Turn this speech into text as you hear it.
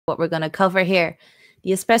what we're going to cover here.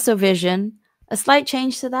 The Espresso vision, a slight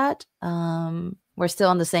change to that. We're still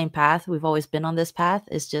on the same path. We've always been on this path.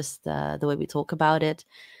 It's just the way we talk about it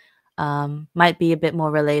might be a bit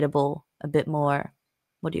more relatable, a bit more,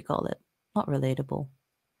 what do you call it? Not relatable.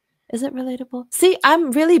 Is it relatable? See,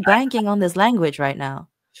 I'm really blanking on this language right now.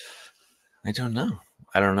 I don't know.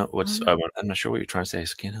 I don't know what's. I'm not sure what you're trying to say. I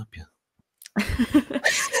can't help you.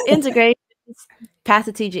 Integrations, Path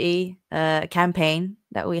to TGE campaign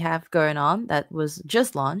that we have going on that was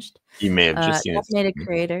just launched. You may have just seen Caffeinated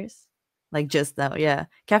creators, like just now, yeah.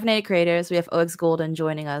 Caffeinated creators. We have OX Golden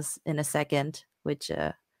joining us in a second, which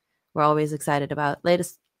we're always excited about.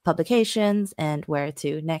 Latest publications and where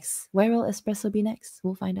to next. Where will Espresso be next?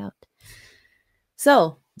 We'll find out.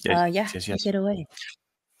 So, yes. Take it away.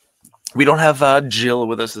 We don't have Jill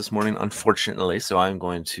with us this morning, unfortunately, so I'm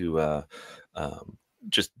going to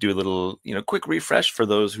just do a little, quick refresh for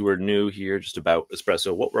those who are new here, just about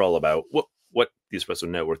Espresso, what we're all about, what the Espresso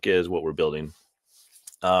network is, what we're building.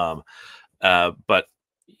 But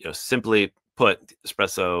simply put,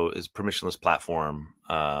 Espresso is a permissionless platform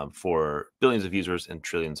for billions of users and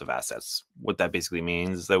trillions of assets. What that basically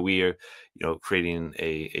means is that we are, creating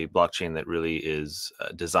a blockchain that really is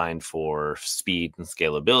designed for speed and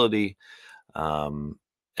scalability.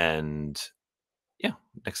 And yeah,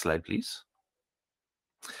 next slide, please.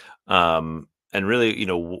 And really,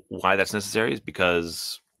 why that's necessary is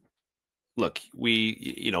because, look,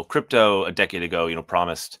 we, crypto a decade ago,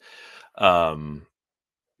 promised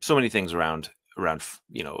so many things around,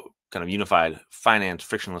 kind of unified finance,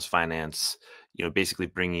 frictionless finance, basically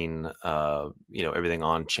bringing, everything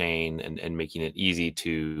on chain and making it easy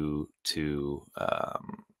to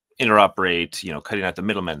interoperate, cutting out the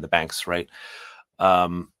middlemen, the banks, right?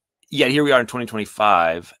 Yet here we are in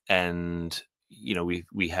 2025, and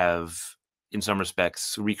we have, in some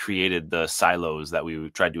respects, recreated the silos that we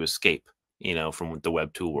tried to escape, from the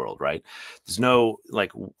Web 2 world, right? There's no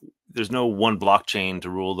one blockchain to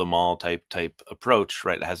rule them all type approach,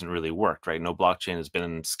 right? It hasn't really worked, right? No blockchain has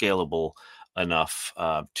been scalable enough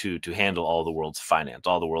to handle all the world's finance,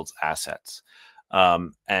 all the world's assets.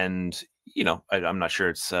 And I'm not sure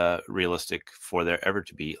it's realistic for there ever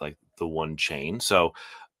to be like the one chain. So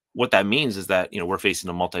what that means is that we're facing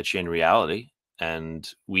a multi-chain reality,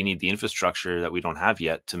 and we need the infrastructure that we don't have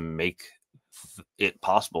yet to make it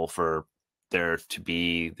possible for there to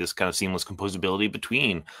be this kind of seamless composability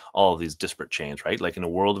between all of these disparate chains, right? Like in a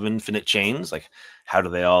world of infinite chains, like how do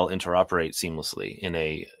they all interoperate seamlessly in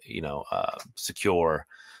a secure,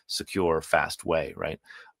 fast way, right?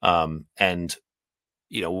 And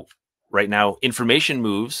right now information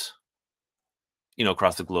moves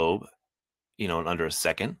across the globe in under a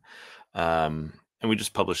second. And we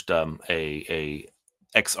just published a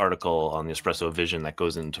X article on the Espresso vision that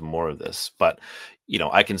goes into more of this. But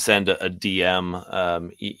I can send a DM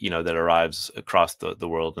that arrives across the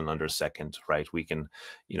world in under a second, right? We can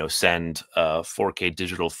send a 4K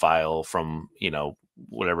digital file from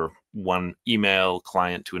whatever one email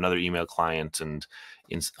client to another email client, and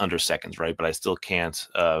in under seconds, right? But I still can't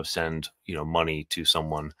send money to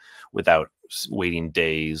someone without waiting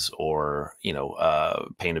days or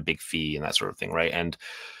paying a big fee and that sort of thing, right? And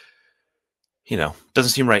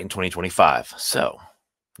doesn't seem right in 2025. So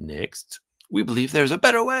next, we believe there's a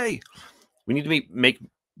better way. We need to make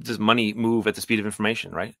this money move at the speed of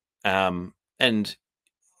information, right? And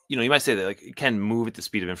you might say that like it can move at the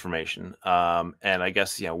speed of information. And I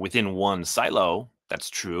guess within one silo, that's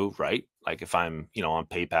true, right? Like if I'm on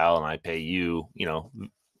PayPal and I pay you,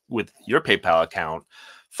 with your PayPal account,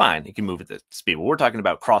 fine, it can move at the speed. But we're talking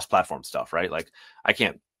about cross-platform stuff, right? Like I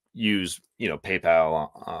can't use PayPal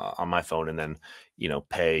on my phone and then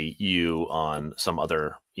pay you on some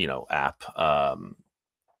other app,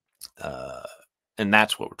 and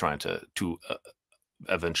that's what we're trying to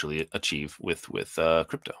eventually achieve with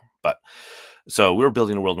crypto. But so we're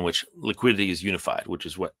building a world in which liquidity is unified, which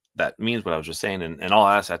is what that means, what I was just saying, and all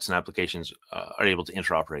assets and applications are able to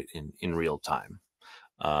interoperate in real time.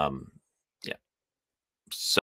 Yeah. So